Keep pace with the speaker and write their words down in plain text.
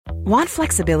Want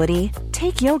flexibility?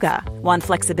 Take yoga. Want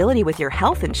flexibility with your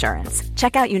health insurance?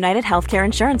 Check out United Healthcare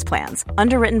Insurance Plans.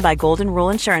 Underwritten by Golden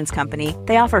Rule Insurance Company,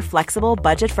 they offer flexible,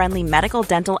 budget-friendly medical,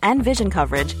 dental, and vision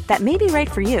coverage that may be right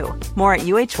for you. More at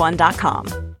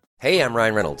uh1.com. Hey, I'm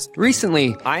Ryan Reynolds.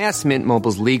 Recently, I asked Mint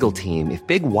Mobile's legal team if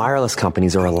big wireless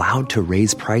companies are allowed to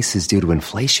raise prices due to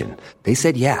inflation. They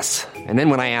said yes. And then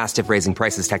when I asked if raising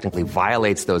prices technically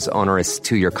violates those onerous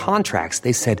two-year contracts,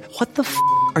 they said, "What the f***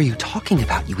 are you talking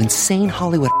about, you insane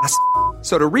Hollywood ass?"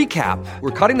 So to recap,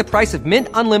 we're cutting the price of Mint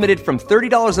Unlimited from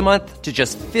 $30 a month to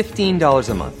just $15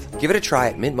 a month. Give it a try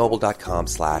at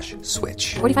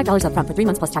mintmobile.com/switch. $45 up front for 3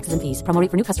 months plus taxes and fees. Promo rate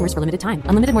for new customers for limited time.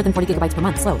 Unlimited more than 40 gigabytes per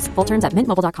month. Slows full terms at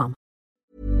mintmobile.com.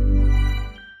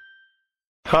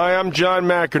 Hi, I'm John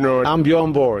McEnroe. I'm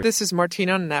Bjorn Borg. This is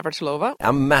Martina Navratilova.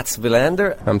 I'm Mats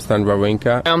Wilander. I'm Stan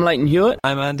Wawrinka. I'm Leighton Hewitt.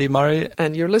 I'm Andy Murray.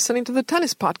 And you're listening to the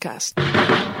Tennis Podcast.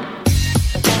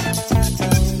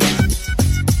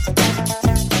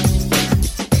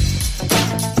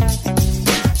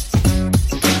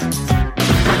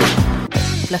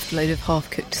 Left a load of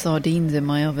half-cooked sardines in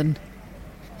my oven.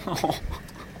 Oh,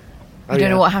 I don't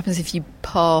know what happens if you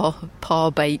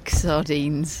par-bake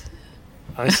sardines.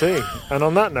 I see. And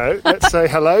on that note, let's say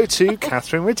hello to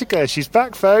Catherine Whitaker. She's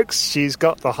back, folks. She's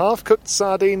got the half-cooked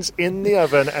sardines in the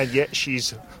oven, and yet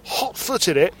she's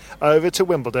hot-footed it over to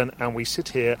Wimbledon, and we sit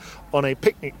here on a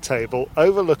picnic table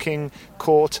overlooking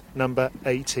court number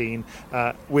 18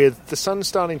 with the sun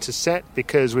starting to set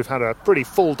because we've had a pretty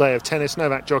full day of tennis.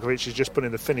 Novak Djokovic has just put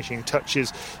in the finishing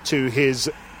touches to his,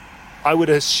 I would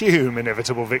assume,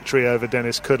 inevitable victory over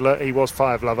Denis Kudla. He was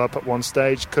 5-love up at one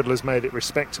stage. Kudla's made it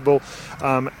respectable.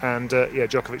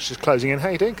 Djokovic is closing in. How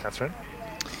you doing, Catherine?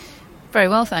 Very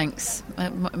well, thanks.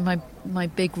 My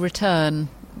big return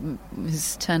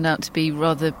has turned out to be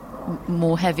rather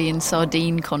more heavy in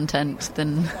sardine content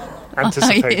than I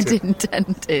had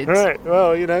intended. Right,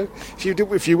 well, you know,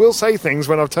 if you will say things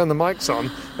when I've turned the mics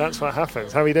on, that's what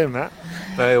happens. How are you doing, Matt?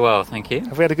 Very well, thank you.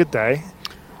 Have we had a good day?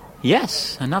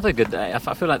 Yes, another good day. I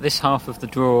feel like this half of the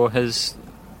draw has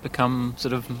become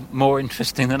sort of more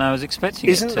interesting than I was expecting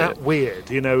it to. Isn't that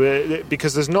weird? You know,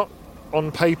 because there's not on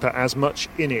paper as much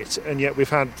in it, and yet we've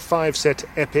had 5-set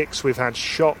epics, we've had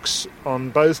shocks on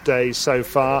both days so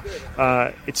far.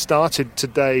 It started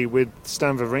today with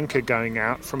Stan Wawrinka going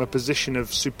out from a position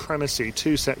of supremacy,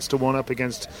 2-1 up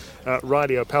against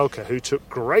Riley Opelka, who took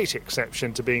great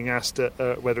exception to being asked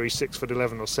whether he's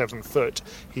 6'11" or 7 foot.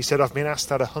 He said, "I've been asked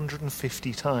that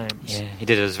 150 times." Yeah, he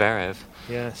did as Zverev.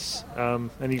 Yes, and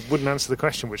he wouldn't answer the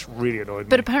question, which really annoyed me.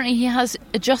 But apparently he has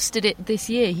adjusted it this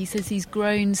year. He says he's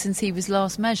grown since he was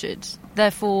last measured.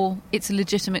 Therefore, it's a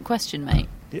legitimate question, mate.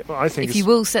 Yeah, well, I think if you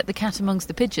will set the cat amongst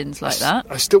the pigeons like that.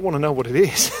 I still want to know what it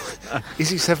is. Is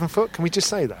he 7 foot? Can we just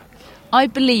say that? I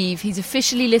believe he's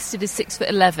officially listed as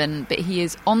 6'11", but he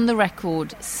has on the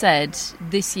record said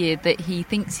this year that he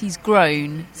thinks he's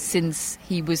grown since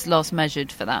he was last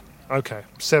measured for that. Okay,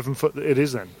 7 foot it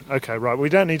is then. Okay, right. We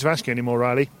don't need to ask you anymore,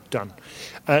 Riley. Done.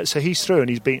 So he's through and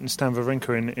he's beaten Stan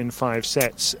Wawrinka in 5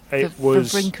 sets.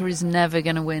 Wawrinka is never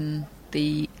going to win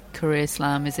the career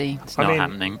slam, is he? It's not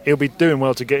happening. He'll be doing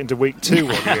well to get into week 2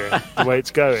 one year, the way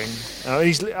it's going.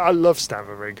 I love Stan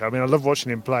Wawrinka. I mean, I love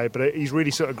watching him play, but he's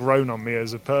really sort of grown on me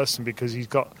as a person because he's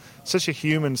got such a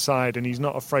human side and he's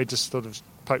not afraid to sort of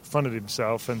poke fun at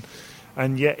himself,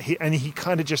 and yet he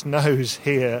kind of just knows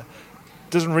here.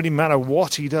 Doesn't really matter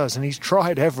what he does, and he's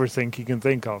tried everything he can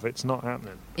think of. It's not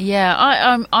happening. Yeah,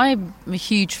 I'm a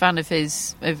huge fan of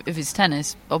his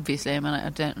tennis. Obviously, I mean, I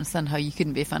don't understand how you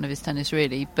couldn't be a fan of his tennis,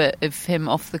 really. But of him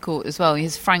off the court as well,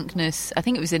 his frankness. I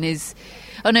think it was in his.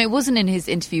 Oh no, it wasn't in his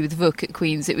interview with Vuk at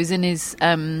Queen's. It was in his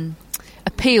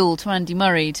appeal to Andy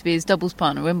Murray to be his doubles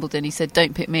partner at Wimbledon. He said,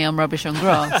 "Don't pick me, I'm rubbish on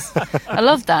grass." I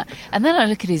love that. And then I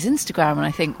look at his Instagram and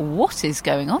I think, what is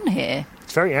going on here?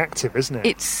 It's very active, isn't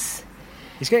it?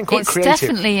 He's getting quite creative. It's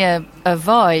definitely a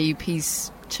vibe he's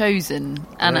chosen.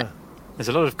 And there's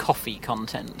a lot of coffee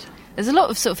content. There's a lot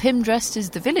of sort of him dressed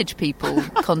as the Village People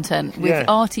content with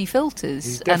arty filters.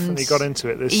 He's definitely got into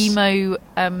it. This emo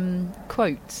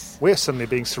quotes. We're suddenly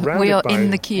being surrounded We are by...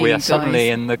 in the queue, We are guys. suddenly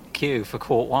in the queue for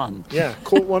Court 1. Yeah,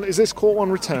 Court 1. Is this Court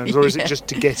 1 returns or is it just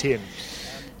to get in?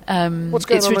 What's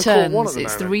going on returns. Court 1 at the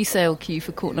It's moment? the resale queue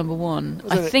for court number 1.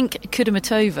 I think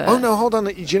Kudermetova. Oh no, hold on.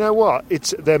 Do you know what?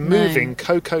 They're moving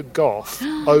Coco Gauff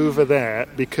over there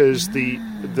because the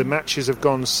matches have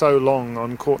gone so long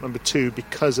on court number 2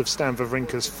 because of Stan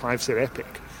Wawrinka's 5-set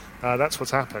epic. That's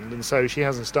what's happened. And so she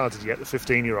hasn't started yet, the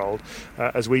 15-year-old,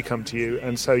 as we come to you.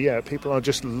 And so, yeah, people are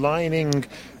just lining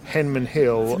Henman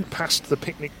Hill past the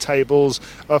picnic tables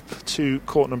up to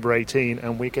court number 18,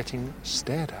 and we're getting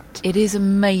stared at. It is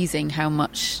amazing how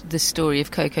much the story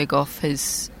of Coco Gauff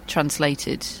has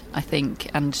translated, I think,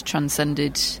 and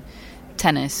transcended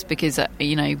tennis, because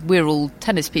we're all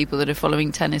tennis people that are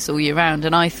following tennis all year round,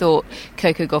 and I thought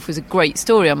Coco Gauff was a great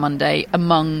story on Monday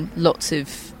among lots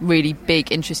of really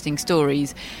big interesting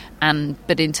stories,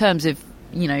 but in terms of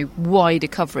wider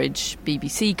coverage,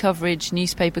 BBC coverage,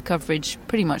 newspaper coverage,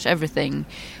 pretty much everything,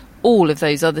 all of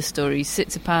those other stories,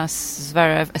 Tsitsipas,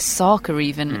 Zverev, Osaka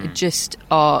even, just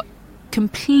are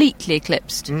completely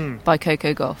eclipsed by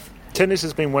Coco Gauff. Tennis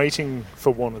has been waiting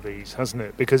for one of these, hasn't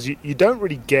it? Because you don't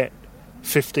really get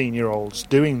 15-year-olds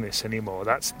doing this anymore.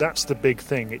 That's the big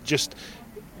thing.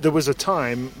 There was a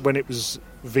time when it was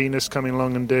Venus coming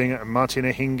along and doing it, and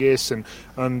Martina Hingis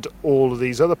and all of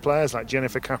these other players like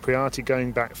Jennifer Capriati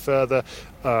going back further,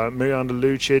 Mirjana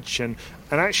Lucic, and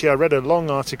actually I read a long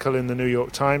article in the New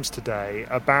York Times today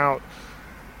about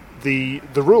the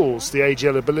rules, the age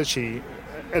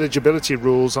eligibility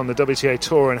rules on the WTA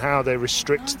Tour, and how they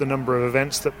restrict the number of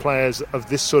events that players of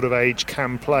this sort of age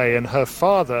can play. And her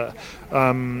father,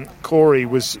 Corey,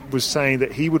 was saying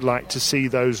that he would like to see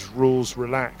those rules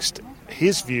relaxed.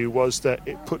 His view was that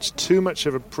it puts too much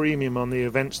of a premium on the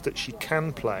events that she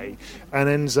can play and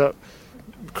ends up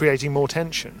creating more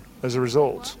tension as a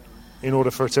result in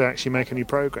order for her to actually make any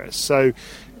progress. So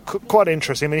quite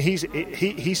interesting. I mean,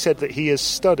 he said that he has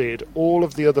studied all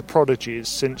of the other prodigies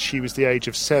since she was the age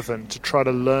of 7 to try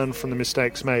to learn from the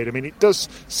mistakes made. I mean, it does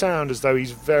sound as though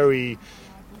he's very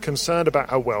concerned about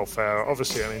her welfare.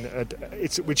 Obviously, I mean,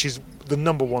 which is the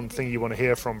number one thing you want to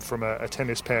hear from a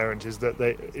tennis parent is that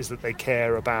they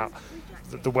care about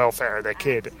the welfare of their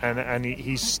kid. And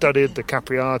he's studied the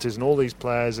Capriatis and all these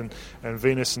players and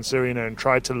Venus and Serena and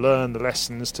tried to learn the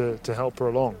lessons to help her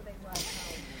along.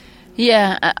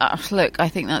 Yeah, look, I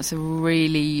think that's a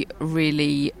really,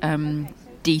 really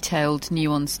detailed,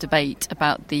 nuanced debate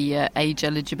about the age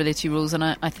eligibility rules, and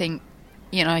I think,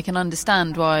 I can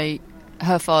understand why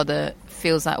her father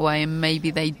feels that way, and maybe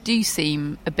they do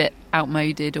seem a bit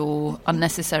outmoded or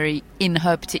unnecessary in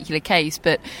her particular case,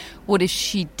 but what if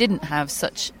she didn't have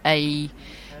such a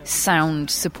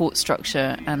sound support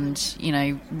structure and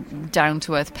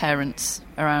down-to-earth parents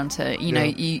around her?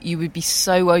 You would be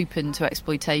so open to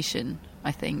exploitation,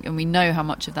 I think, and we know how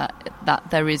much of that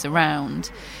there is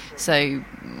around. So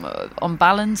on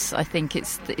balance, I think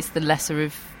it's the lesser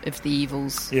of the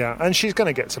evils. Yeah, and she's going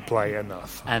to get to play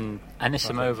enough. And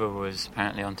Anisimova was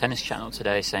apparently on Tennis Channel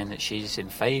today saying that she's in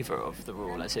favour of the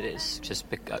rule as it is, just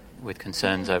with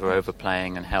concerns over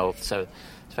overplaying and health. So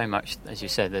it's very much, as you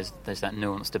said, there's that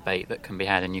nuanced debate that can be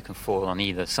had, and you can fall on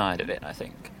either side of it, I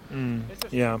think.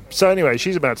 Yeah. So anyway,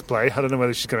 she's about to play. I don't know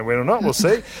whether she's going to win or not. We'll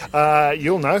see.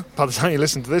 You'll know by the time you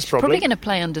listen to this, probably going to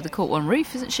play under the Court 1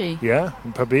 roof, isn't she? Yeah,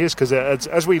 probably is, because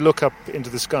as we look up into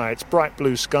the sky, it's bright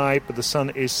blue sky, but the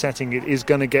sun is setting. It is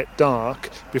going to get dark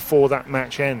before that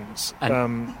match ends.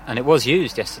 And it was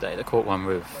used yesterday, the Court 1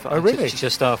 roof. Oh, really?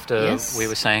 Just after we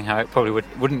were saying how it probably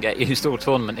wouldn't get used all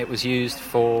tournament. It was used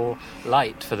for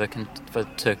light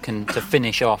to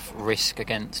finish off Risk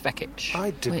against Vekic.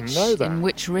 I didn't know that. In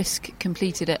which Risk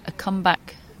completed a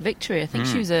comeback victory. I think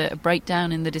she was a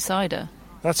breakdown in the decider.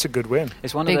 That's a good win.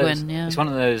 It's one Big of those. win, yeah. It's one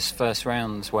of those first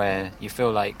rounds where you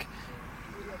feel like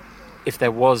if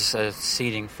there was a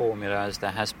seeding formula, as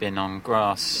there has been on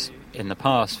grass in the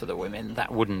past for the women,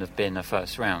 that wouldn't have been a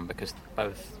first round because they're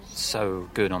both so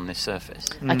good on this surface.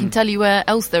 I can tell you where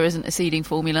else there isn't a seeding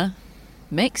formula.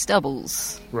 Mixed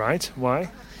doubles. Right,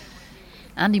 why?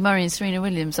 Andy Murray and Serena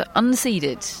Williams are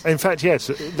unseeded. In fact, yes,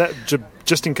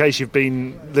 just in case you've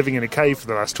been living in a cave for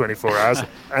the last 24 hours,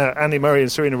 Andy Murray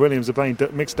and Serena Williams are playing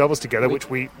mixed doubles together, which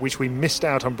we missed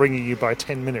out on bringing you by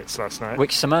 10 minutes last night.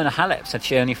 Which Simona Halep said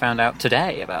she only found out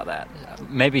today about that.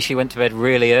 Maybe she went to bed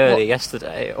really early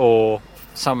yesterday, or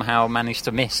somehow managed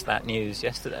to miss that news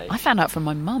yesterday. I found out from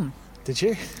my mum. Did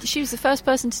you? She was the first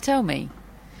person to tell me.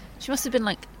 She must have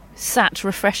been sat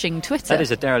refreshing Twitter. That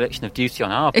is a dereliction of duty on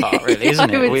our part, really, isn't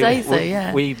it? I would say so,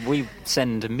 yeah. We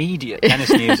send immediate tennis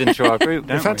news into our group,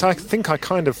 don't we? In fact, I think I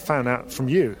kind of found out from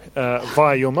you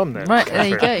via your mum then. Right, there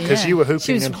you go, because you were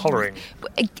hooping and hollering.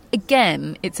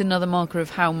 Again, it's another marker of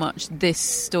how much this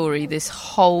story, this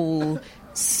whole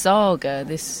saga,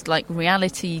 this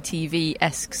reality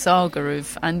TV-esque saga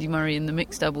of Andy Murray in the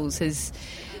mixed doubles has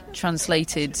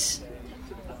translated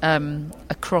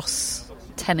across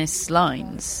tennis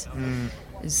lines,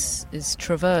 is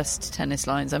traversed tennis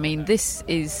lines. I mean, this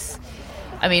is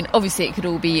I mean, obviously it could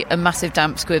all be a massive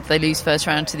damp squib. They lose first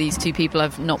round to these two people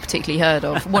I've not particularly heard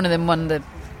of. One of them won the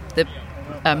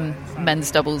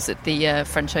men's doubles at the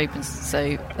French Open,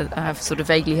 so I have sort of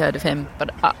vaguely heard of him,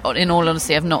 but in all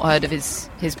honesty I've not heard of his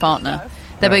partner.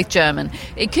 They're both German.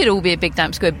 It could all be a big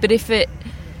damp squib, but if it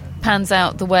pans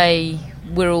out the way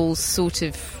we're all sort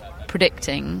of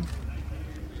predicting,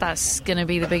 that's going to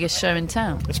be the biggest show in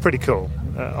town. It's pretty cool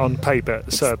on paper,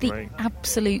 certainly. It's the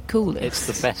absolute coolest. It's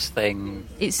the best thing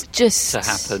it's just to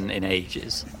happen in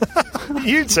ages.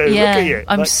 You two, yeah, look at you.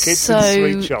 I'm like kids in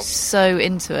sweet shops. so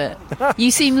into it. You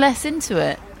seem less into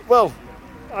it. Well,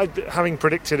 having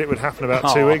predicted it would happen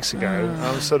about 2 weeks ago,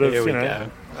 I was sort of,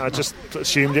 I just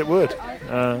assumed it would.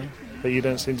 But you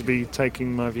don't seem to be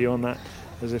taking my view on that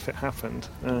as if it happened.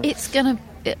 It's going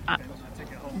to...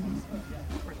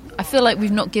 I feel like we've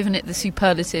not given it the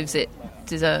superlatives it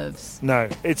deserves. No,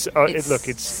 it's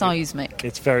seismic.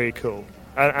 It's very cool,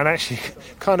 and actually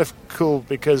kind of cool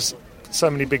because so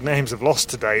many big names have lost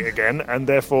today again, and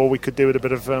therefore we could do with a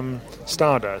bit of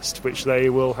stardust, which they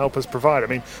will help us provide. I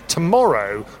mean,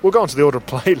 tomorrow, we'll go on to the order of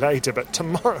play later, but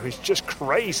tomorrow is just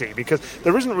crazy because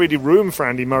there isn't really room for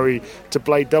Andy Murray to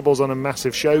play doubles on a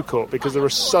massive show court because there are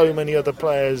so many other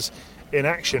players in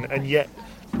action, and yet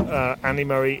Andy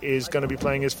Murray is going to be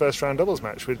playing his first round doubles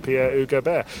match with Pierre-Hugues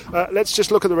Herbert. Let's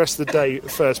just look at the rest of the day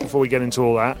first before we get into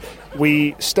all that.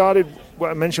 We started,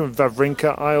 what I mentioned with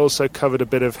Wawrinka. I also covered a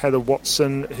bit of Heather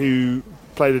Watson, who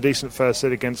played a decent first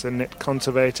set against Annette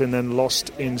Kontaveit and then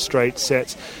lost in straight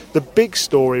sets. The big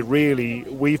story, really,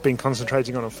 we've been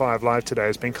concentrating on 5 Live today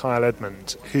has been Kyle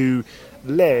Edmund, who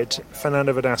led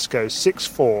Fernando Verdasco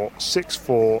 6-4,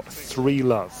 6-4,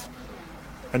 3-love.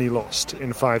 And he lost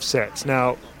in 5 sets.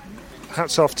 Now,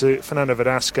 hats off to Fernando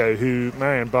Verdasco, who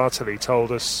Marion Bartoli told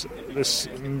us this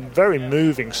very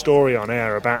moving story on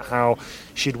air about how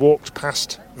she'd walked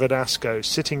past Verdasco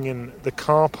sitting in the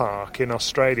car park in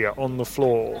Australia on the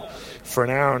floor for an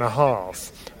hour and a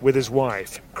half with his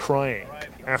wife, crying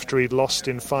after he'd lost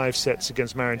in 5 sets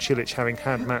against Marin Cilic, having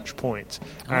had match point.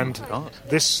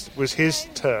 This was his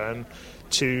turn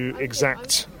to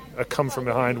exact a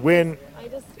come-from-behind win.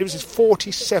 It was his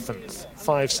 47th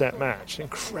 5-set match.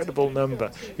 Incredible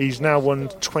number. He's now won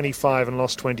 25 and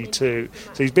lost 22.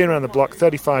 So he's been around the block,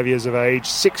 35 years of age,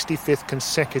 65th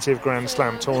consecutive Grand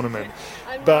Slam tournament.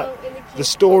 But the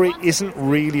story isn't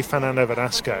really Fernando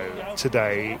Verdasco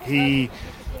today.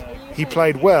 He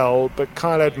played well, but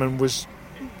Kyle Edmund was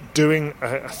doing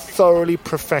a thoroughly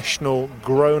professional,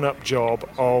 grown-up job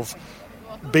of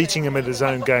beating him at his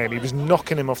own game. He was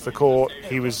knocking him off the court.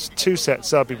 He was 2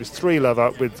 sets up. He was 3-love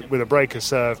up with a breaker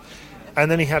serve. And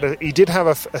then he did have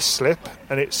a slip,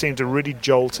 and it seemed to really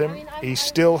jolt him. He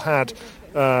still had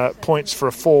points for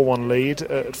a 4-1 lead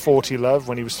at 40-love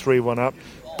when he was 3-1 up.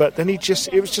 But then it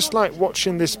was just like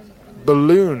watching this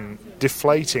balloon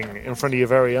deflating in front of your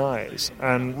very eyes.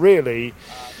 And really,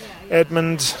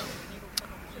 Edmund,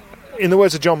 in the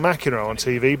words of John McEnroe on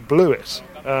TV, blew it.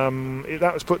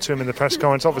 That was put to him in the press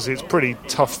conference. Obviously, it's a pretty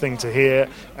tough thing to hear,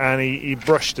 and he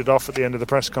brushed it off at the end of the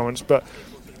press conference. But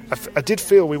I did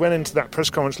feel we went into that press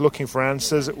conference looking for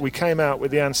answers. We came out with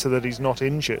the answer that he's not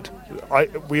injured.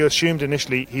 We assumed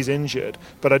initially he's injured,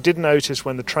 but I did notice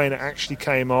when the trainer actually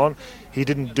came on, he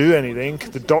didn't do anything.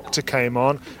 The doctor came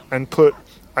on and put,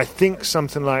 I think,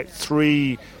 something like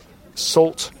 3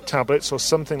 salt tablets or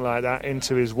something like that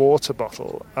into his water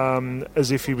bottle,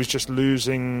 as if he was just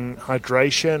losing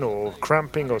hydration or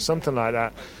cramping or something like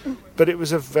that. But it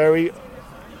was a very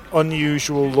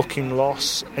unusual looking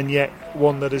loss, and yet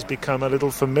one that has become a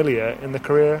little familiar in the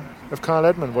career of Kyle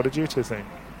Edmund. What did you two think?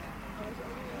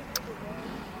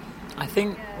 I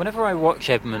think whenever I watch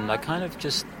Edmund, I kind of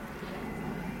just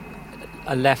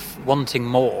are left wanting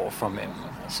more from him,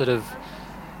 sort of,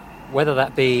 whether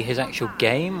that be his actual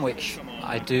game, which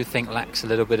I do think lacks a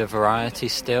little bit of variety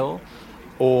still,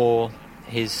 or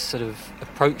his sort of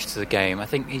approach to the game. I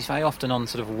think he's very often on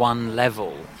sort of one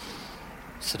level,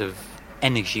 sort of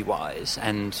energy-wise,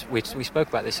 and we spoke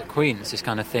about this at Queen's, this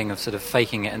kind of thing of sort of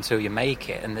faking it until you make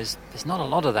it, and there's not a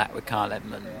lot of that with Kyle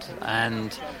Edmund,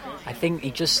 and I think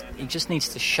he just needs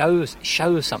to show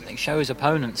something, show his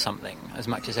opponent something as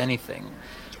much as anything.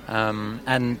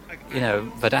 And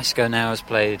Verdasco now has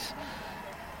played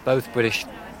both British.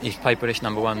 He's played British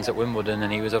number ones at Wimbledon,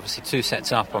 and he was obviously 2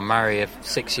 sets up on Murray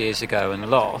 6 years ago and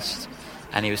lost,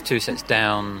 and he was 2 sets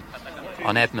down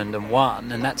on Edmund and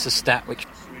won, and that's a stat which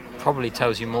probably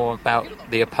tells you more about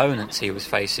the opponents he was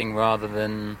facing rather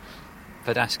than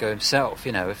Verdasco himself.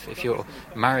 If you're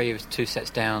Murray was 2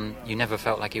 sets down, you never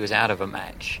felt like he was out of a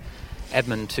match.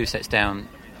 Edmund 2 sets down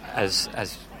as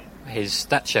his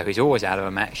stats show he's always out of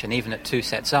a match, and even at 2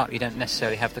 sets up, you don't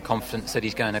necessarily have the confidence that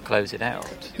he's going to close it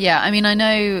out. Yeah, I mean, I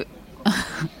know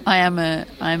I'm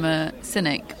a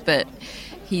cynic, but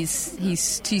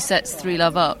he's 2 sets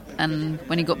 3-love up, and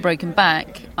when he got broken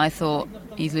back, I thought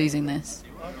he's losing this.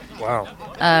 Wow.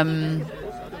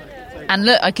 And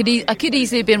look, I could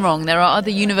easily have been wrong. There are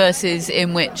other universes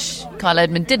in which Kyle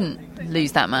Edmund didn't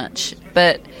lose that match,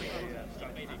 but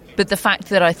the fact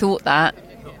that I thought that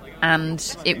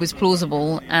and it was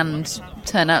plausible and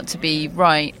turned out to be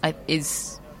right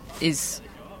is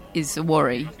a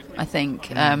worry, I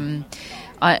think.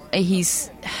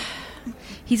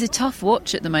 He's a tough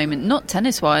watch at the moment, not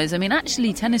tennis-wise. I mean,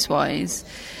 actually tennis-wise,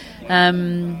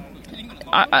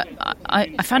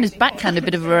 I found his backhand a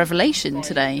bit of a revelation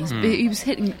today. He was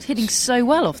hitting so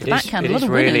well off the backhand. It a lot is of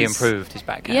really winners. improved, his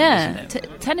backhand, yeah, isn't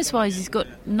it? Tennis-wise, he's got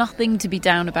nothing to be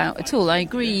down about at all. I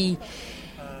agree,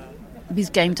 his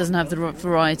game doesn't have the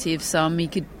variety of some. He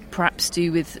could perhaps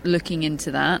do with looking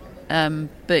into that.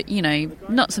 But, you know,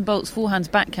 nuts and bolts, forehands,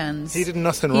 backhands. He did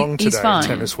nothing wrong today, he's fine.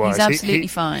 tennis-wise. He's absolutely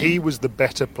fine. He was the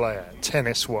better player,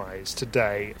 tennis-wise,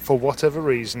 today, for whatever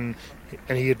reason.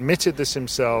 And he admitted this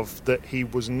himself, that he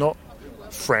was not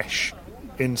fresh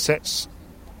in sets,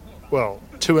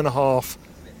 2.5,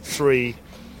 3,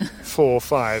 4,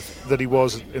 5, that he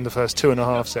was in the first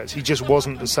 2.5 sets. He just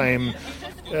wasn't the same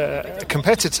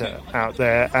competitor out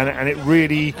there, and it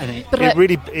really,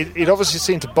 it obviously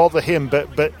seemed to bother him,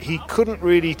 but he couldn't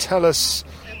really tell us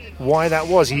why that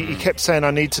was. He kept saying,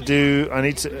 I need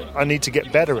to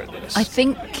get better at this. I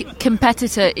think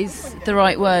competitor is the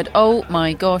right word. Oh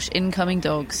my gosh, incoming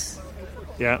dogs.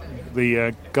 Yeah,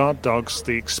 the guard dogs,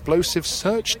 the explosive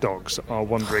search dogs, are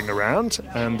wandering around,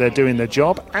 and they're doing their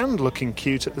job and looking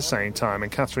cute at the same time.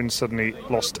 And Catherine suddenly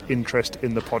lost interest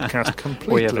in the podcast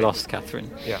completely. We have lost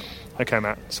Catherine. Yeah. Okay,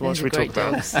 Matt. So what These should we are talk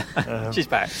great about? She's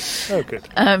back. Oh, good.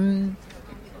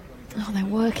 Oh, they're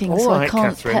working, All so right, I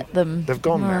can't Catherine. pet them. They've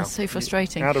gone now. So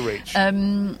frustrating. Out of reach.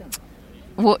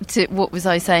 What was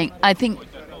I saying? I think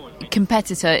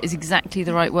competitor is exactly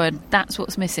the right word. That's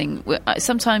what's missing.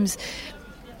 Sometimes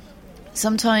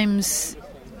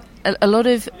a lot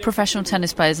of professional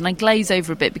tennis players, and I glaze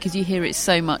over a bit because you hear it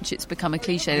so much, it's become a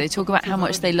cliche. They talk about how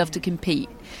much they love to compete.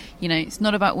 You know, it's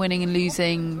not about winning and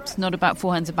losing. It's not about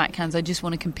forehands and backhands. I just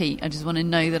want to compete. I just want to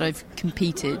know that I've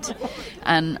competed.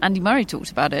 And Andy Murray talked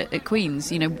about it at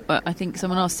Queen's. You know, I think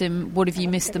someone asked him, what have you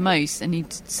missed the most? And he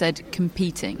said,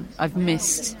 competing. I've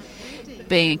missed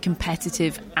being a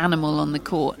competitive animal on the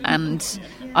court. And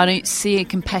I don't see a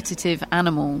competitive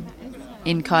animal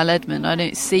in Kyle Edmund. I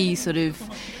don't see sort of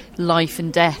life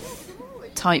and death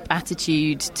type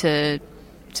attitude to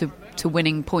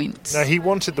winning points. No, he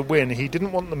wanted the win. He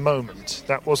didn't want the moment.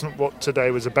 That wasn't what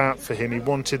today was about for him. He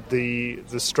wanted the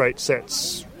straight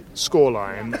sets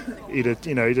scoreline. He'd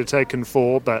have taken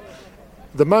 4, but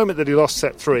the moment that he lost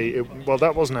set 3,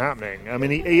 that wasn't happening. I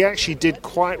mean, he actually did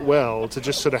quite well to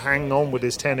just sort of hang on with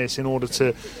his tennis in order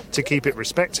to keep it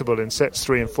respectable in sets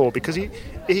 3 and 4, because he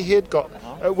had got.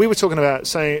 We were talking about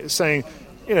saying.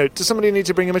 You know, does somebody need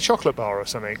to bring him a chocolate bar or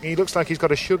something? He looks like he's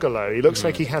got a sugar low. He looks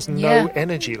like he has no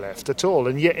energy left at all.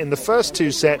 And yet in the first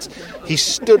 2 sets, he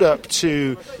stood up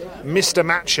to Mr.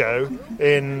 Macho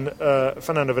in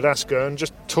Fernando Verdasco and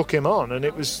just took him on. And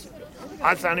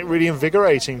I found it really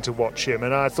invigorating to watch him.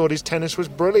 And I thought his tennis was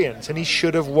brilliant. And he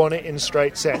should have won it in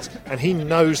straight sets. And he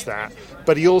knows that.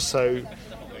 But he also,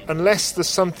 unless there's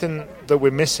something that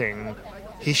we're missing,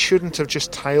 he shouldn't have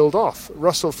just tailed off.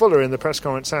 Russell Fuller in the press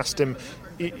conference asked him,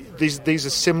 these are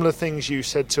similar things you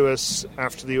said to us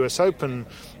after the US Open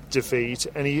defeat,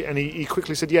 and he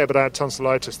quickly said, yeah, but I had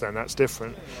tonsillitis then, that's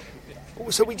different.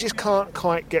 So we just can't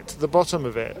quite get to the bottom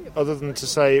of it, other than to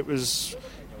say it was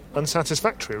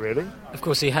unsatisfactory, really. Of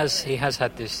course, he has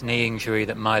had this knee injury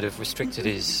that might have restricted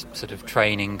his sort of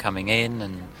training coming in,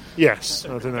 and yes,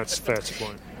 I think that's fair to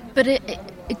point. But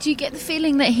do you get the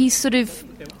feeling that he's sort of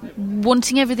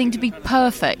wanting everything to be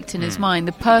perfect in his mind?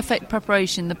 The perfect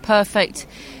preparation, the perfect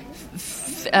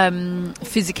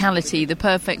physicality, the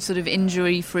perfect sort of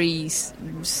injury-free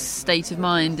state of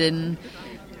mind. And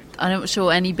I'm not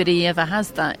sure anybody ever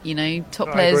has that, you know. Top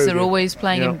players are always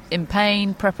playing in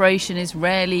pain. Preparation is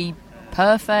rarely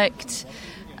perfect.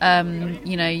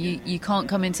 You know, you can't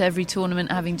come into every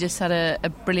tournament having just had a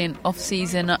brilliant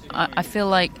off-season. I feel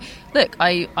like, look,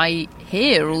 I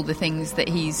hear all the things that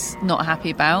he's not happy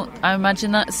about. I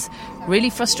imagine that's really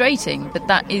frustrating, but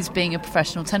that is being a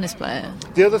professional tennis player.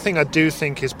 The other thing I do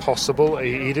think is possible,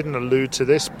 he didn't allude to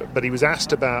this, but he was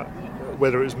asked about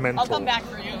whether it was mental. I'll come back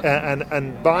for you.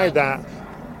 And by that,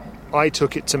 I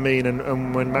took it to mean,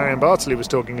 and when Marion Bartley was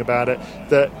talking about it,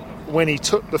 that when he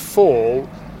took the fall,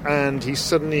 and he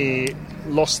suddenly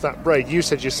lost that break. You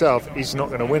said yourself, he's not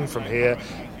going to win from here.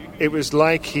 It was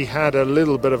like he had a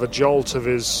little bit of a jolt of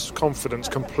his confidence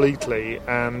completely,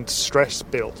 and stress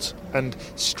built. And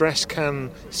stress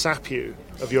can sap you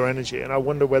of your energy, and I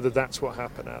wonder whether that's what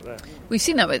happened out there. We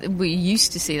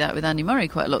used to see that with Andy Murray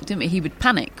quite a lot, didn't we? He would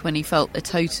panic when he felt a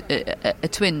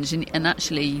twinge, and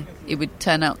actually it would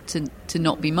turn out to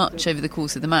not be much over the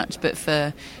course of the match. But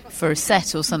for a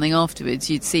set or something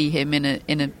afterwards, you'd see him in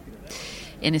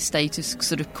a state of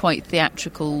sort of quite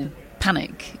theatrical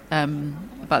panic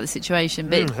about the situation.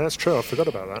 But that's true, I forgot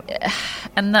about that.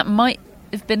 And that might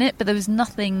have been it, but there was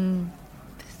nothing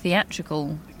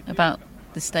theatrical about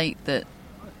the state that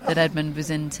Edmund was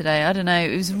in today. I don't know,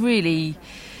 it was really...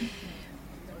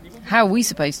 How are we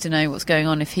supposed to know what's going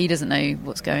on if he doesn't know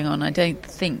what's going on? I don't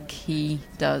think he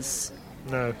does.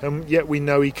 No, and yet we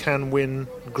know he can win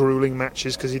gruelling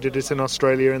matches because he did it in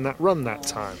Australia in that run that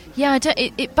time. Yeah,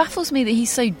 it baffles me that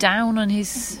he's so down on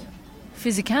his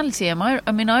physicality. I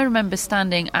remember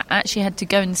I actually had to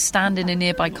go and stand in a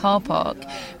nearby car park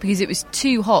because it was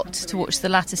too hot to watch the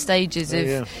latter stages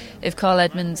of Carl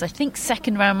Edmund's, I think,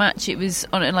 second round match. It was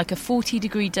on like a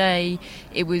 40-degree day.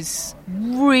 It was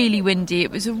really windy.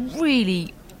 It was a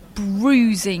really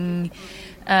bruising,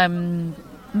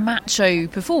 macho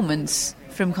performance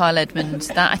from Kyle Edmund.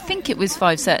 That I think it was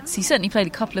 5 sets. He certainly played a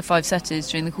couple of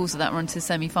 5-setters during the course of that run to the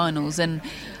semi-finals, and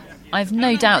I've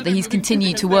no doubt that he's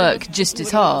continued to work just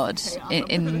as hard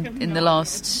in the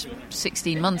last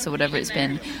 16 months or whatever it's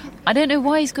been. I don't know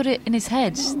why he's got it in his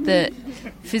head that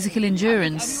physical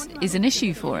endurance is an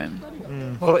issue for him.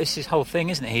 Well, it's his whole thing,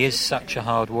 isn't it? He is such a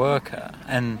hard worker,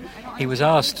 and he was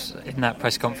asked in that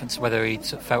press conference whether he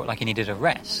felt like he needed a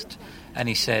rest, and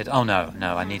he said, "Oh no,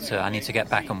 I need to get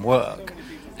back and work."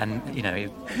 And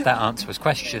that answer was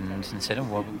questioned, and said,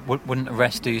 "Oh well, wouldn't a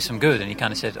rest do you some good?" And he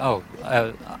kind of said, "Are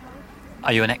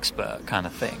you an expert?" kind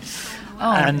of thing.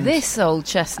 Oh, and this old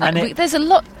chestnut. There's a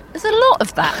lot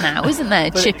of that now, isn't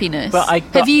there? Chippiness.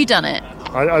 Have you done it?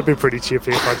 I'd be pretty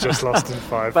chippy if I just lost in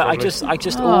 5. But probably. I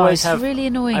just always have. Really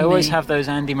annoying. I always have those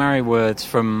Andy Murray words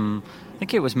from. I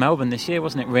think it was Melbourne this year,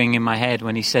 wasn't it? Ringing in my head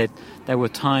when he said there were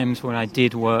times when I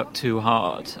did work too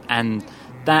hard, and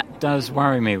that does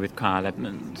worry me with Kyle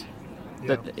Edmund.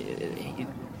 Yeah.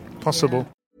 Possible.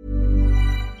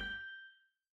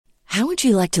 How would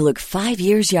you like to look 5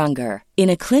 years younger? In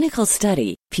a clinical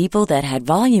study, people that had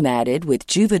volume added with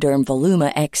Juvederm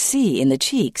Voluma XC in the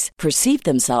cheeks perceived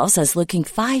themselves as looking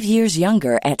 5 years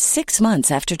younger at 6 months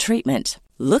after treatment.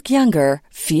 Look younger,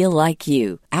 feel like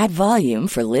you. Add volume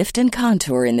for lift and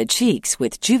contour in the cheeks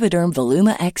with Juvederm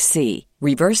Voluma XC.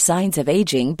 Reverse signs of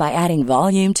aging by adding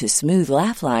volume to smooth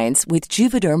laugh lines with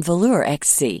Juvederm Volure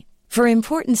XC. For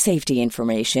important safety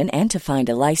information and to find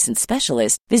a licensed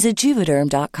specialist, visit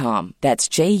Juvederm.com. That's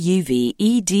JUVEDERM.com.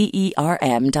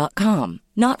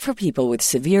 Not for people with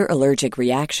severe allergic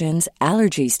reactions,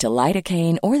 allergies to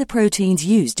lidocaine, or the proteins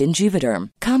used in Juvederm.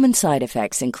 Common side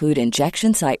effects include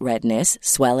injection site redness,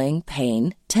 swelling,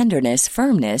 pain, tenderness,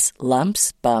 firmness,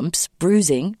 lumps, bumps,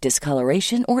 bruising,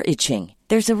 discoloration, or itching.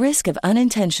 There's a risk of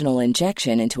unintentional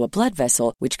injection into a blood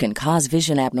vessel, which can cause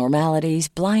vision abnormalities,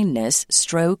 blindness,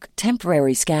 stroke,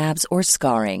 temporary scabs, or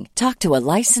scarring. Talk to a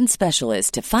licensed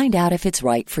specialist to find out if it's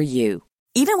right for you.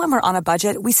 Even when we're on a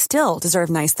budget, we still deserve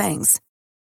nice things.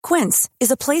 Quince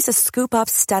is a place to scoop up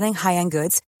stunning high-end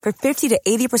goods for 50 to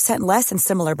 80% less than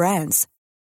similar brands.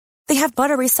 They have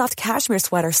buttery soft cashmere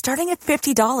sweaters starting at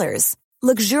 $50,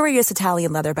 luxurious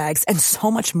Italian leather bags, and so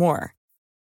much more.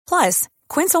 Plus,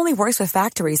 Quince only works with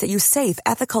factories that use safe,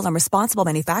 ethical, and responsible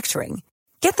manufacturing.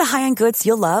 Get the high-end goods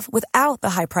you'll love without the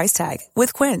high price tag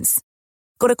with Quince.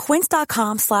 Go to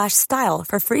quince.com/style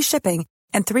for free shipping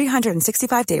and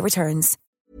 365-day returns.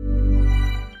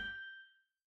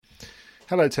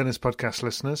 Hello, Tennis Podcast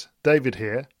listeners. David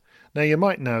here. Now, you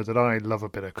might know that I love a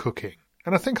bit of cooking,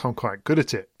 and I think I'm quite good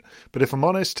at it. But if I'm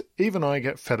honest, even I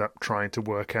get fed up trying to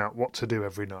work out what to do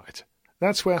every night.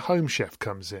 That's where Home Chef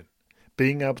comes in.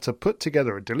 Being able to put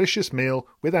together a delicious meal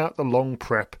without the long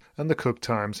prep and the cook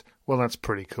times, well, that's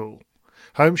pretty cool.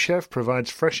 Home Chef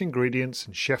provides fresh ingredients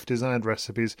and chef-designed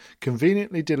recipes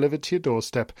conveniently delivered to your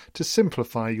doorstep to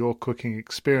simplify your cooking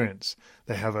experience.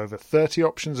 They have over 30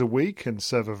 options a week and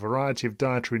serve a variety of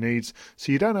dietary needs,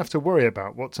 so you don't have to worry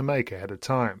about what to make ahead of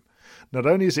time. Not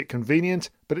only is it convenient,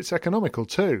 but it's economical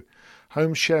too.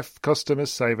 Home Chef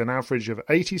customers save an average of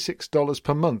 $86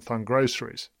 per month on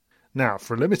groceries. Now,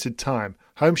 for a limited time,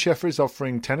 Home Chef is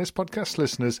offering Tennis Podcast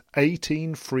listeners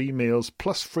 18 free meals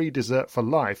plus free dessert for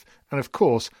life and, of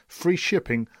course, free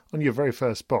shipping on your very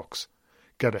first box.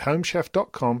 Go to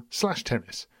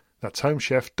homechef.com/tennis. That's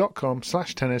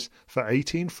homechef.com/tennis for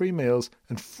 18 free meals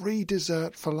and free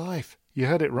dessert for life. You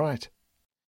heard it right.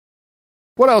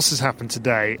 What else has happened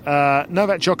today?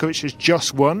 Novak Djokovic has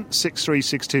just won 6-3,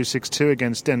 6-2, 6-2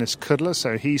 against Denis Kudla,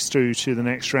 so he's through to the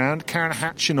next round. Karen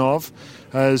Khachanov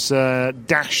has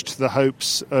dashed the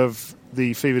hopes of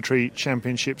the Fever Tree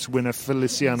Championships winner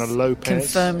Feliciano Lopez.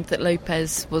 Confirmed that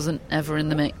Lopez wasn't ever in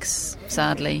the mix,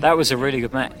 sadly. That was a really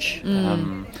good match.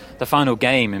 The final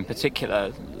game in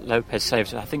particular, Lopez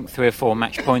saved, I think, 3 or 4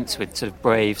 match points with sort of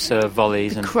brave serve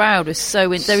volleys. The crowd was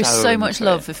there is so much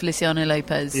love for Feliciano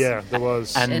Lopez. Yeah, there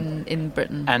was. In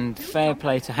Britain. And fair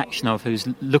play to Khachanov, who's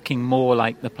looking more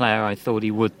like the player I thought he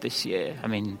would this year. I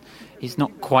mean, he's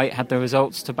not quite had the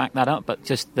results to back that up, but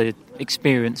just the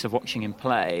experience of watching him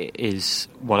play is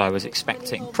what I was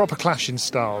expecting. Proper clash in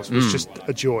styles was just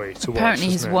a joy to watch.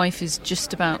 Apparently his wife is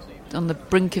just about on the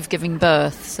brink of giving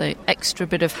birth, so extra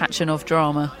bit of Khachanov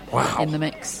drama in the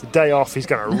mix. The day off, he's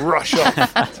going to rush off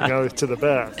to go to the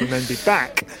birth and then be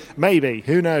back, maybe,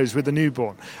 who knows, with the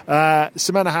newborn.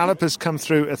 Simona Halep has come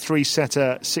through a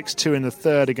 3-setter, 6-2 in the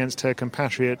third against her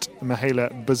compatriot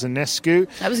Mihaela Buzănescu.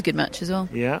 That was a good match as well.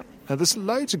 Yeah. There's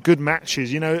loads of good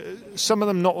matches. You know, some of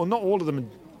them, not all of them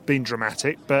have been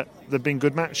dramatic, but they've been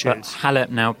good matches. But Halep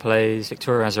now plays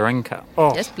Victoria Azarenka.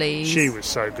 Oh, yes, please. She was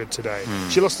so good today.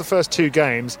 She lost the first 2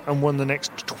 games and won the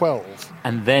next 12.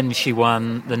 And then she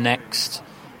won the next,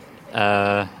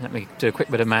 let me do a quick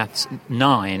bit of maths,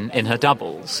 9 in her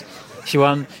doubles. She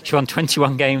won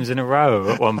 21 games in a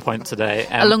row at one point today.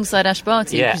 Alongside Ash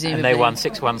Barty, presumably. And they won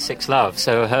 6-1, 6-love.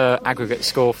 So her aggregate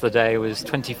score for the day was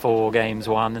 24 games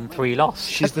won and 3 lost.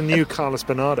 She's the new Carlos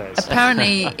Bernardes.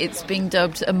 Apparently it's being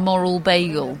dubbed a moral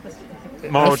bagel.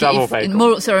 Moral double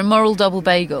bagel. Moral double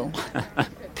bagel.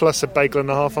 Plus a bagel and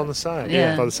a half on the side,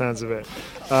 by the sounds of it.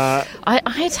 I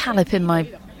had Halep in my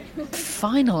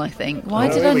final, I think. Why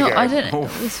did I not? I don't know.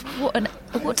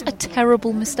 What a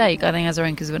terrible mistake. I think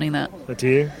Azarenka's winning that. Do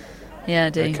you? Yeah, I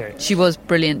do. Okay. She was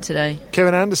brilliant today.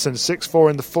 Kevin Anderson,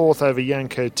 6-4 in the fourth over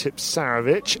Janko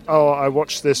Tipsarevic. Oh, I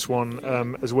watched this one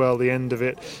as well, the end of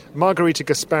it. Margarita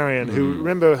Gasparian, who,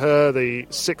 remember her, the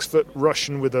 6-foot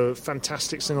Russian with a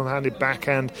fantastic single-handed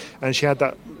backhand, and she had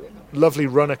that lovely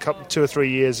run a couple 2 or 3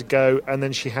 years ago, and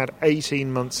then she had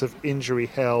 18 months of injury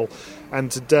hell, and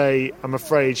today I'm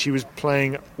afraid she was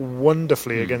playing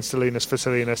wonderfully against Elina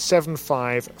Svitolina,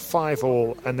 7-5,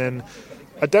 5-all, and then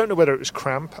I don't know whether it was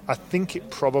cramp. I think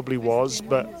it probably was,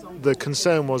 but the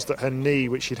concern was that her knee,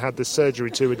 which she'd had the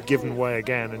surgery to, had given way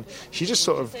again, and she just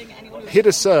sort of hit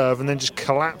a serve and then just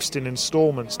collapsed in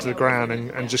instalments to the ground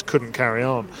and just couldn't carry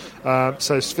on.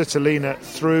 So Svitolina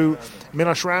through.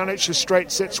 Milos Raonic, a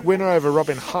straight sets winner over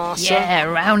Robin Haase. Yeah,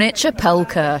 Raonic, a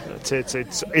Pelka.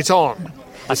 It's on.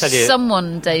 I tell you,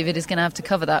 someone, David, is going to have to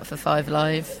cover that for 5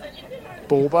 Live.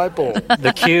 Ball by ball.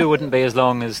 The queue wouldn't be as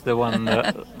long as the one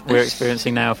that we're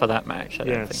experiencing now for that match. I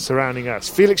don't think. Surrounding us.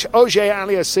 Felix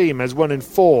Auger-Aliassime has won in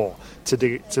 4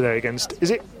 today against, is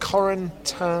it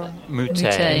Corentin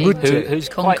Moutet, who's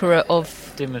conqueror of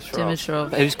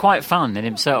Dimitrov, who's quite fun in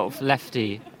himself,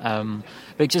 lefty,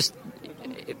 but just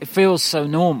it feels so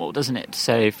normal, doesn't it, to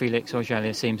say Felix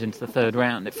Auger-Aliassime's into the third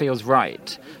round. It feels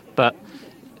right, but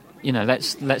you know,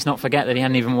 let's not forget that he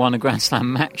hadn't even won a Grand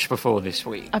Slam match before this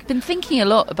week. I've been thinking a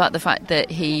lot about the fact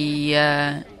that he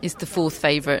is the 4th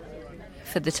favourite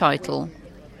for the title,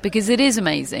 because it is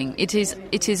amazing. It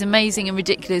is amazing and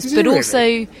ridiculous, but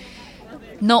also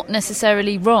not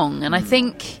necessarily wrong. And I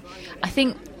think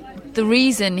the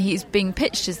reason he's being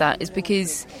pitched as that is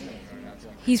because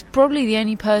he's probably the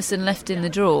only person left in the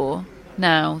draw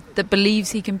now that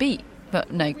believes he can beat.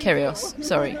 But no,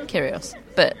 Kyrgios.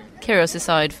 But Kyrgios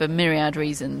aside, for myriad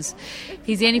reasons,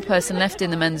 he's the only person left in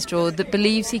the men's draw that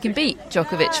believes he can beat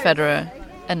Djokovic, Federer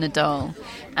and Nadal.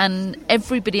 And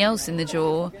everybody else in the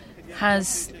draw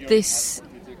has this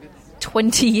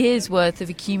 20 years worth of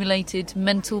accumulated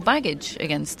mental baggage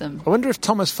against them. I wonder if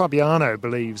Thomas Fabiano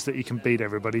believes that he can beat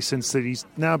everybody, since that he's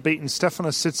now beaten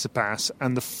Stefanos Tsitsipas,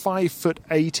 and the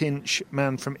 5'8"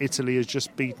 man from Italy has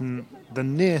just beaten the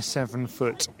near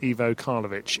 7-foot Ivo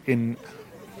Karlovic in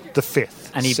the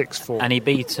 5th, 6-4. And he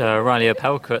beat Riley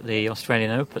Opelka at the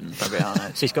Australian Open,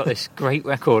 Fabiano. So he's got this great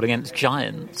record against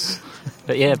giants.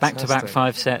 But yeah, back-to-back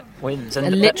 5-set wins. And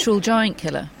a literal giant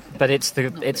killer. But it's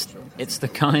the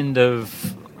kind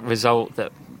of result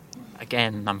that,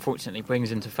 again, unfortunately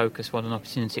brings into focus what an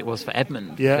opportunity it was for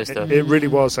Edmund. Yeah, it really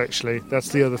was, actually.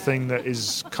 That's the other thing that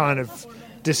is kind of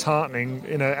disheartening,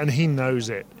 you know, and he knows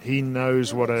it. He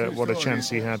knows what a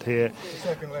chance he had here.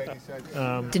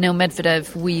 Daniil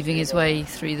Medvedev weaving his way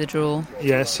through the draw.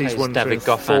 Yes, he's won David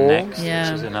for Goffin 4. next, which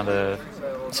is another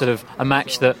sort of a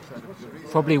match that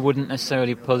probably wouldn't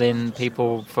necessarily pull in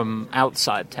people from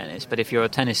outside tennis, but if you're a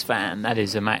tennis fan, that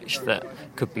is a match that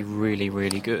could be really,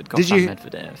 really good.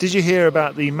 Medvedev. Did you hear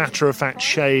about the matter-of-fact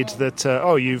shade that,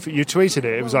 you tweeted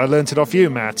it, it was I learnt it off you,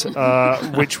 Matt,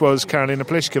 which was Karolina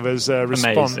Pliskova's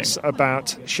response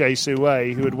about Shea Su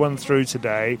Wei, who had won through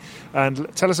today.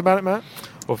 And tell us about it, Matt.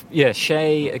 Well, yeah,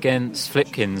 Shea against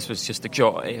Flipkins was just a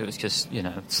joy. It was just,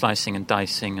 slicing and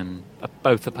dicing and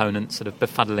both opponents sort of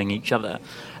befuddling each other.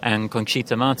 And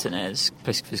Conchita Martinez,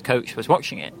 Pliskova's coach, was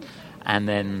watching it. And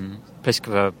then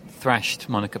Pliskova thrashed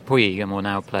Monica Puig and will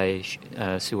now play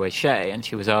Su Wei Shea. And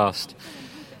she was asked,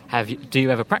 do you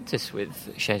ever practice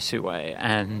with Shea Su Wei?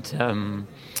 And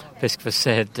Pliskova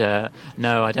said,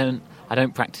 no, I don't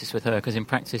practice with her because in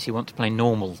practice you want to play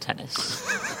normal tennis.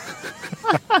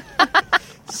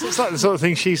 It's like the sort of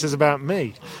thing she says about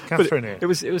me, Catherine. Here. It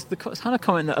was the kind of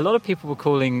comment that a lot of people were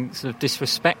calling sort of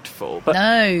disrespectful. But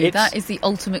that is the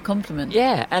ultimate compliment.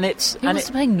 Yeah, and it's he wants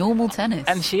to play normal tennis,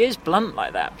 and she is blunt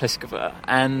like that, Pliskova.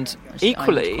 And actually,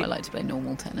 equally, I would quite like to play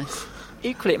normal tennis.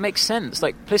 Equally, it makes sense.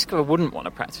 Like, Pliskova wouldn't want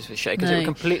to practice with Shea because it would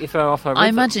completely throw off her rhythm. I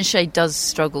imagine Shea does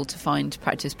struggle to find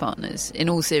practice partners, in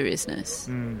all seriousness.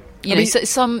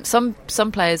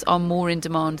 Some players are more in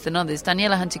demand than others.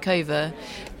 Daniela Hantuchova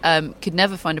could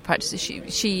never find a practice.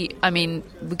 She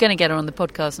we're going to get her on the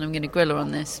podcast and I'm going to grill her on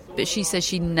this, but she says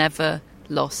she never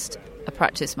lost a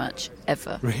practice match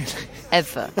ever. Really?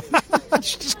 Ever.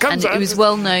 She just comes and it was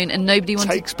well known, and nobody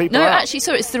wanted. Takes people out. Actually,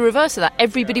 sorry, it's the reverse of that.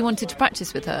 Everybody wanted to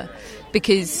practice with her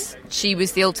because she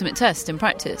was the ultimate test in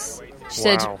practice. She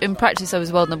said, in practice, I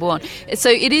was world number one.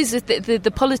 So it is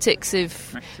the politics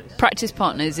of practice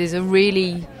partners is a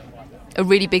really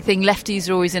big thing. Lefties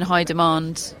are always in high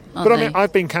demand. But I mean,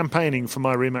 I've been campaigning for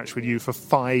my rematch with you for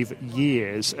 5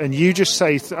 years, and you just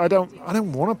say, I don't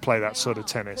want to play that sort of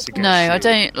tennis against you.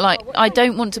 I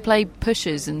don't want to play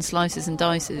pushers and slices and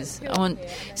dices. I want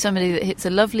somebody that hits a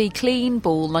lovely, clean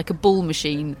ball like a ball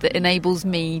machine that enables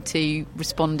me to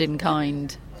respond in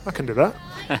kind. I can do that.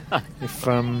 If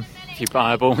you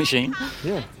buy a ball machine.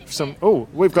 Yeah.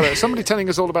 We've got somebody telling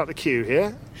us all about the queue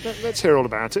here. Let's hear all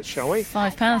about it, shall we?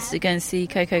 £5 to go and see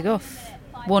Coco Gauff.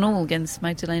 1-1 against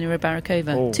Magdalena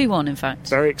Rybarikova. 2-1, in fact.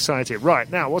 Very excited. Right,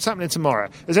 now, what's happening tomorrow?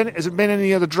 Has there been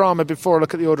any other drama before I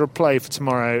look at the order of play for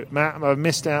tomorrow? Matt, have I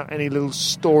missed out any little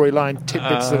storyline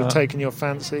tidbits that have taken your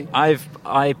fancy?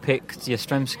 I picked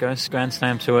Yastremska's Grand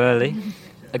Slam too early.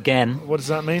 Again. What does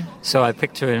that mean? So I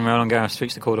picked her in Roland Garros to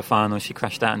reach the quarterfinals. She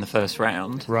crashed out in the first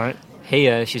round. Right.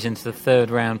 Here, she's into the third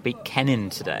round, beat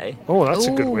Kenin today. Oh, that's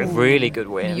a good win. Really good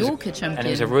win. New Yorker champion. And it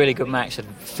was a really good match,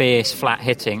 fierce, flat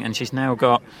hitting. And she's now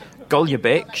got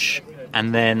Golubich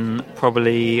and then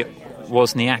probably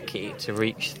Wozniacki to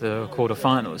reach the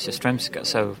quarterfinals, Yastremska.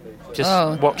 So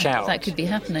just watch out. That could be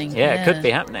happening. Yeah, it could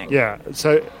be happening. Yeah,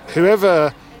 so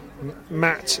whoever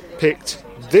Matt picked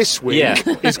this week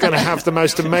is going to have the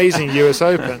most amazing US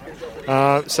Open.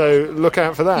 So look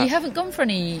out for that. You haven't gone for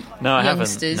any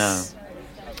youngsters?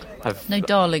 No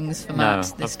darlings for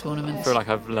Matt this tournament. I feel like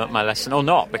I've learnt my lesson. Or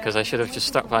not, because I should have just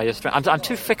stuck by I'm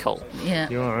too fickle. Yeah.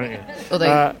 You are, aren't you?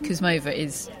 Although Kuzmova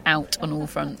is out on all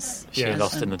fronts. She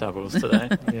lost in the doubles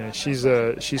today. Yeah, she's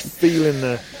feeling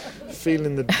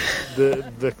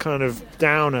the kind of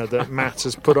downer that Matt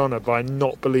has put on her by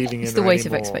not believing in her It's the weight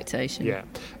anymore. of expectation.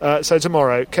 Yeah. So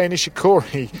tomorrow, Kei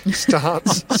Nishikori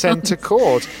starts centre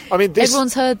court. I mean,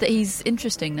 everyone's heard that he's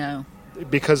interesting now.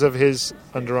 Because of his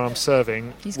underarm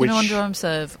serving. He's going to underarm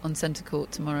serve on centre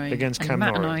court tomorrow. Against Cam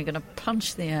Matt Norrie. and I are going to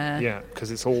punch the air. Yeah,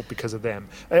 because it's all because of them.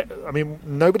 I mean,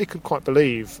 nobody could quite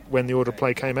believe when the order of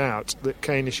play came out that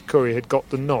Kei Nishikori had got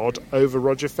the nod over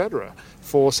Roger Federer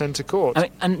for centre court. I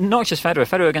mean, and not just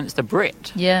Federer against the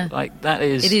Brit. Yeah. Like, that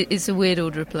is... It's a weird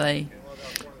order of play.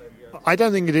 I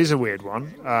don't think it is a weird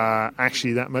one,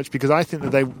 actually, that much, because I think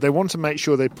that they want to make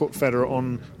sure they put Federer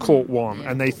on court one,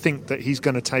 and they think that he's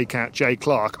going to take out Jay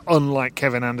Clark, unlike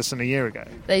Kevin Anderson a year ago.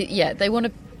 They want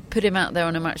to put him out there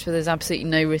on a match where there's absolutely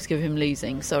no risk of him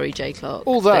losing. Sorry, Jay Clark.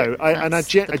 Although, I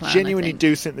genuinely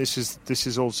do think this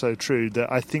is also true,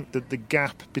 that I think that the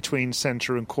gap between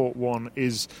centre and court one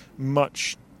is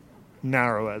much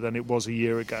narrower than it was a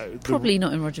year ago. Probably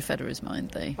not in Roger Federer's mind,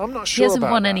 though. I'm not sure. He hasn't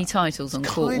about won that. any titles on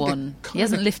court one. He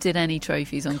hasn't lifted any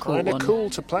trophies on court one. Kind of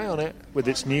cool to play on it with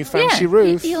its new fancy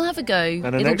roof. He'll have a go.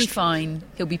 It'll be fine.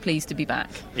 He'll be pleased to be back.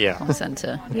 On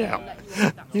centre. Yeah.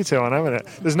 You two are having it.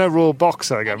 There's no Royal Box,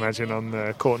 I imagine,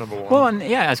 on court number one. Well, and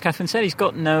as Catherine said, he's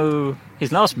got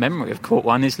his last memory of court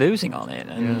one is losing on it.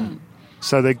 And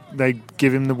So they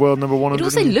give him the world number one. It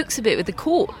also looks a bit with the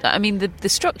court. I mean, the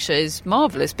structure is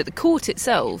marvellous, but the court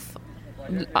itself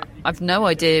I've no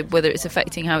idea whether it's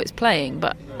affecting how it's playing,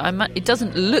 but it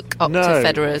doesn't look up to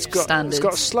Federer's standards. It's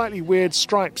got slightly weird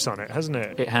stripes on it, hasn't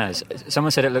it? It has.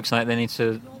 Someone said it looks like they need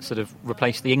to sort of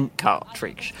replace the ink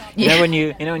cartridge. You know when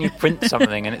you print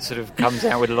something and it sort of comes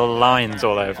out with little lines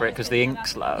all over it because the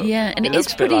ink's low. Yeah, and it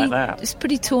looks pretty like that. It's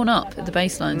pretty torn up at the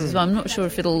baselines as well. I'm not sure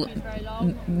if it'll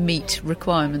meet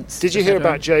requirements. Did you hear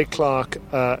about Jay Clark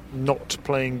not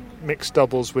playing mixed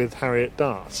doubles with Harriet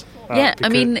Dart? Yeah, I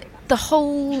mean, the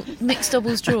whole mixed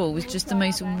doubles draw was just the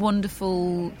most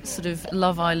wonderful sort of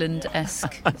Love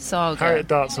Island-esque saga. Harriet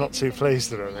Dart's not too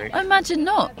pleased, I don't think. I imagine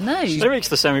not, no. They reached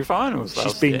the semi-finals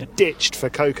last year. She's been ditched for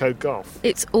Coco Gauff.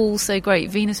 It's all so great.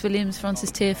 Venus Williams,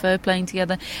 Frances Tiafoe playing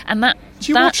together. And that...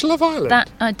 Do you watch Love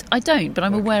Island? I don't, but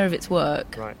I'm aware of its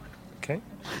work. Right, okay.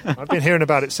 I've been hearing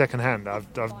about it secondhand. I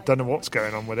don't know what's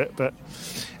going on with it, but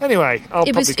anyway,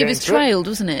 it was trailed,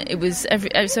 wasn't it? It was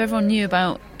so everyone knew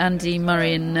about Andy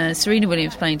Murray and Serena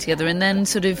Williams playing together, and then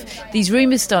sort of these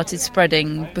rumours started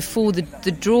spreading before the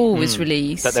draw was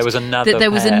released that there was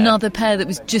another pair that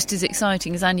was just as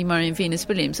exciting as Andy Murray and Venus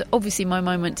Williams. So obviously, my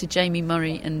mind went to Jamie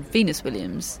Murray and Venus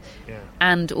Williams,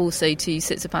 and also to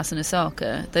Tsitsipas and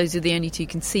Osaka. Those are the only two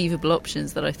conceivable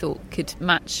options that I thought could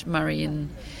match Murray and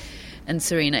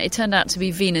Serena. It turned out to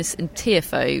be Venus and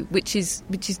Tiafoe, which is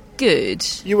good.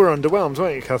 You were underwhelmed,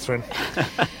 weren't you, Catherine?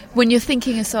 When you're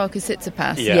thinking Osaka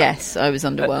Tsitsipas, yes, I was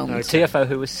underwhelmed. Tiafoe,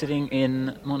 who was sitting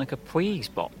in Monica Puig's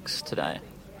box today.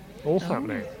 All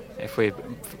happening. If we're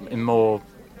in more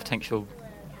potential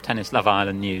tennis Love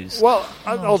Island news. Well,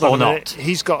 hold on a minute. Not.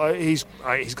 He's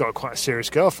got quite a serious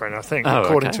girlfriend, I think,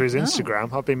 according to his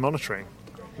Instagram. I've been monitoring.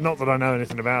 Not that I know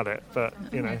anything about it, but,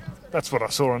 that's what I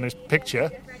saw on his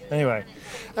picture. Anyway,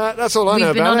 that's all I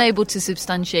know about it. We've been unable to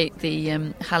substantiate the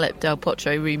Halep Del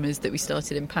Potro rumours that we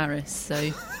started in Paris, so...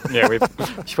 Yeah, we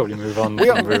should probably move on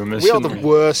from rumours. We are the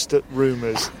worst at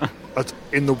rumours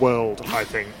in the world, I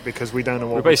think, because we don't know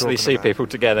what we're basically see about. People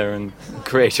together and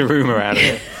create a rumour out of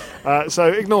it. So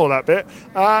ignore that bit.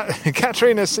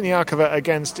 Katerina Siniakova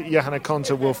against Johanna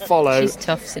Konta will follow. She's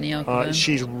tough, Siniakova.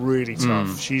 She's really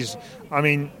tough.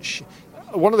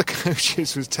 One of the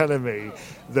coaches was telling me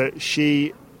that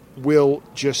she will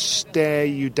just stare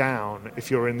you down if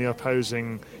you're in the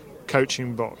opposing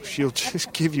coaching box. She'll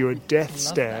just give you a death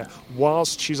stare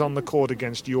whilst she's on the court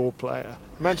against your player.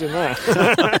 Imagine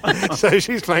that. So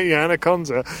she's playing Johanna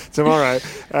Konta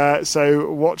tomorrow.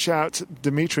 So watch out,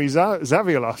 Dmitry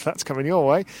Zaviolov. That's coming your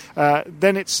way.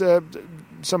 Then it's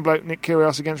some bloke, Nick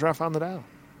Kyrgios against Rafael Nadal.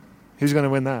 Who's going to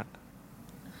win that?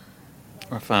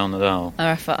 Rafael Nadal.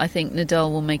 I think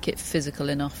Nadal will make it physical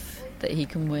enough that he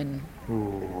can win.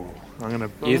 Ooh,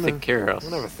 you think Kyrgios?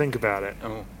 I'll never think about it.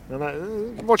 Oh.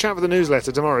 Watch out for the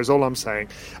newsletter tomorrow is all I'm saying.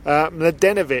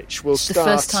 Mladenovic will start...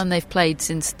 the first time they've played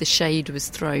since the shade was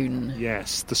thrown.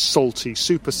 Yes, the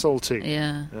super salty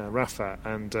Rafa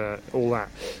and all that.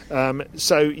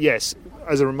 So, yes,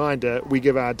 as a reminder, we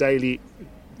give our daily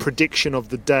prediction of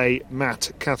the day,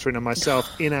 Matt, Catherine and myself,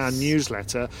 in our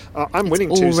newsletter. I'm winning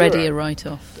 2-0. It's already a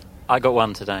write-off. I got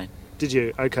one today. Did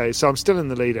you? Okay, so I'm still in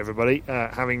the lead, everybody,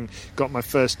 having got my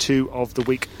first 2 of the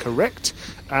week correct.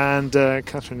 And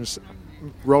Catherine's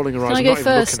rolling her eyes. Can I go not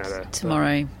first even looking at her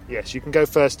tomorrow? Yes, you can go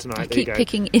first tonight. I keep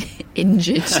picking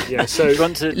injured, yeah, so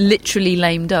literally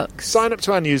lame ducks. Sign up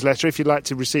to our newsletter if you'd like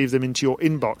to receive them into your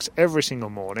inbox every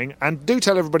single morning. And do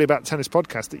tell everybody about the Tennis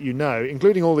Podcast that you know,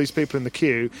 including all these people in the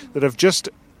queue that have just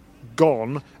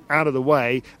gone out of the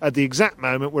way at the exact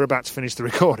moment we're about to finish the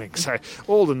recording. So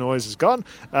all the noise is gone.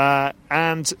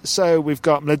 And so we've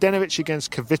got Mladenovic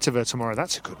against Kvitova tomorrow.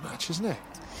 That's a good match, isn't it?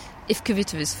 If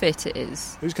Kvitova's fit, it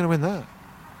is. Who's going to win that?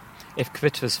 If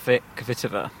Kvitova's fit,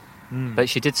 Kvitova. But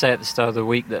she did say at the start of the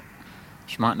week that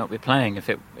she might not be playing if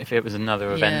it was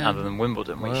another event other than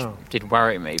Wimbledon, which did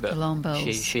worry me. But alarm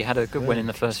bells. She had a good win in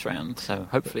the first round, so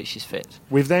hopefully she's fit.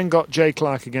 We've then got Jay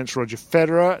Clark against Roger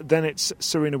Federer. Then it's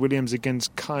Serena Williams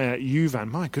against Kaya Juvan.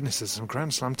 My goodness, there's some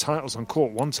Grand Slam titles on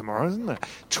court 1 tomorrow, isn't there?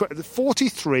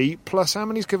 43 plus how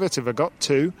many's Kvitova got?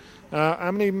 2.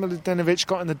 How many Mladenovic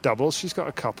got in the doubles? She's got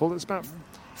a couple. It's about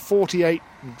 48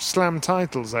 slam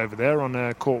titles over there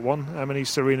on court 1. How many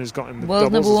Serena's got in the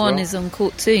world doubles number 1 as is on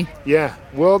court 2. Yeah,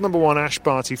 world number 1 Ash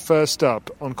Barty first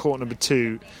up on court number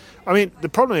 2. I mean, the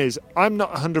problem is I'm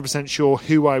not 100% sure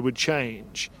who I would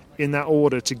change in that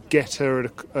order to get her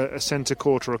at a centre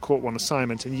court or a court 1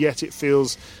 assignment, and yet it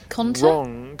feels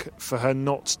wrong for her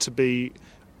not to be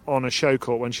on a show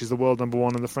court when she's the world number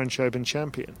 1 and the French Open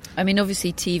champion. I mean,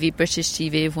 obviously British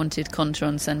TV have wanted Konta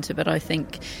on centre, but I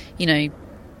think,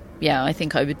 I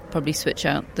think I would probably switch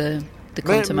out the the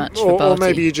Conta match for Barty. Or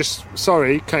maybe you just,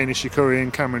 sorry, Kei Nishikori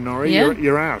and Cameron Norrie,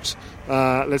 you're out.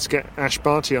 Let's get Ash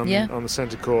Barty on the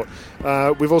centre court.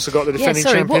 We've also got the defending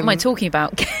champion. What am I talking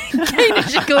about? Kei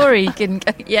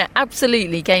Nishikori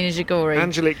absolutely, Kei Nishikori.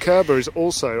 Angelique Kerber is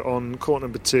also on court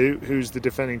number 2, who's the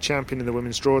defending champion in the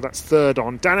women's draw. That's third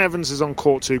on. Dan Evans is on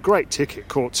court 2. Great ticket,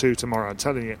 court 2 tomorrow, I'm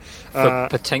telling you. For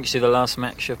potentially the last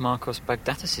match of Marcos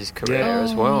Baghdatis' career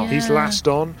as well. Yeah. He's last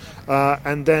on.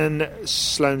 And then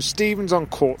Sloane Stephens on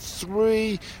court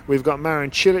 3. We've got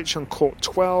Marion Cilic on court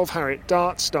 12. Harriet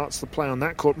Dart starts the play on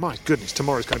that court. My goodness,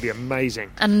 tomorrow's going to be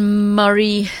amazing. And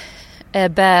Murray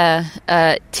Herbert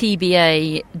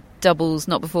TBA doubles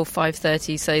not before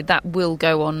 5:30, so that will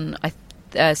go on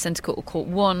centre court or court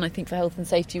 1. I think for health and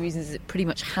safety reasons it pretty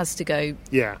much has to go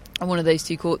on one of those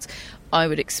two courts. I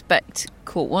would expect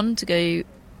court 1 to go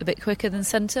a bit quicker than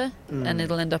centre, and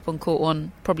it'll end up on court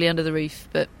 1, probably under the roof,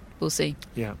 but we'll see.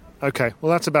 Yeah. Okay,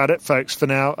 well that's about it, folks, for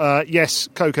now. Yes,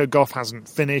 Coco Gauff hasn't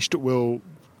finished. We'll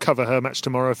cover her match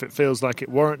tomorrow if it feels like it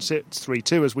warrants it. It's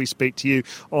 3-2 as we speak to you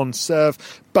on Serve.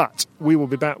 But we will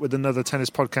be back with another tennis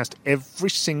podcast every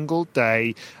single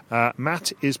day.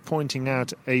 Matt is pointing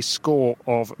out a score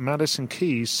of Madison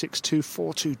Keys 6-2,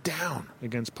 4-2 down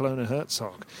against Polona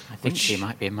Herzog. I think she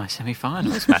might be in my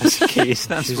semi-finals, Madison Keys.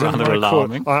 That's rather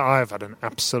alarming. I've had an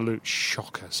absolute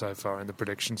shocker so far in the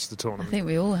predictions to the tournament. I think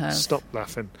we all have. Stop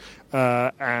laughing.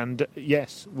 And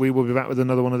yes, we will be back with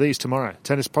another one of these tomorrow.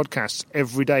 Tennis podcasts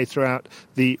every day throughout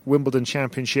the Wimbledon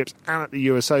Championships and at the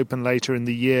US Open later in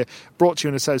the year. Brought to you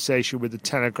in association with The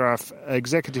Telegraph.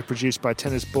 Executive produced by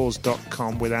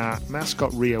tennisballs.com with our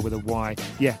mascot Rio with a Y.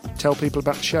 Yeah, tell people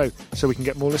about the show so we can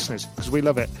get more listeners, because we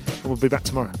love it. And we'll be back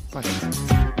tomorrow. Bye.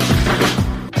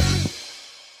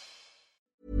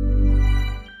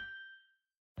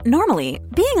 Normally,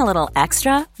 being a little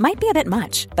extra might be a bit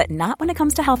much, but not when it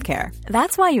comes to healthcare.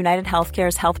 That's why United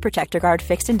Healthcare's Health Protector Guard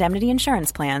fixed indemnity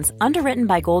insurance plans, underwritten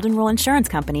by Golden Rule Insurance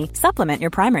Company, supplement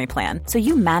your primary plan so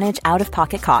you manage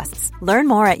out-of-pocket costs. Learn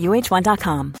more at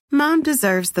uh1.com. Mom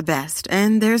deserves the best,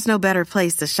 and there's no better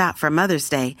place to shop for Mother's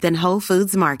Day than Whole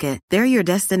Foods Market. They're your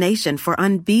destination for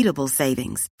unbeatable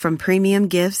savings, from premium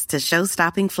gifts to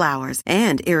show-stopping flowers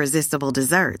and irresistible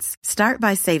desserts. Start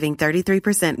by saving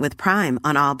 33% with Prime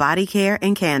on all body care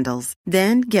and candles.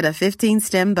 Then get a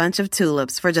 15-stem bunch of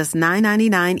tulips for just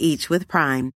 $9.99 each with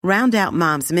Prime. Round out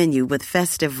Mom's menu with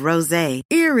festive rosé,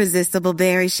 irresistible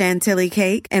berry chantilly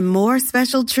cake, and more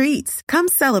special treats. Come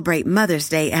celebrate Mother's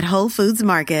Day at Whole Foods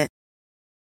Market.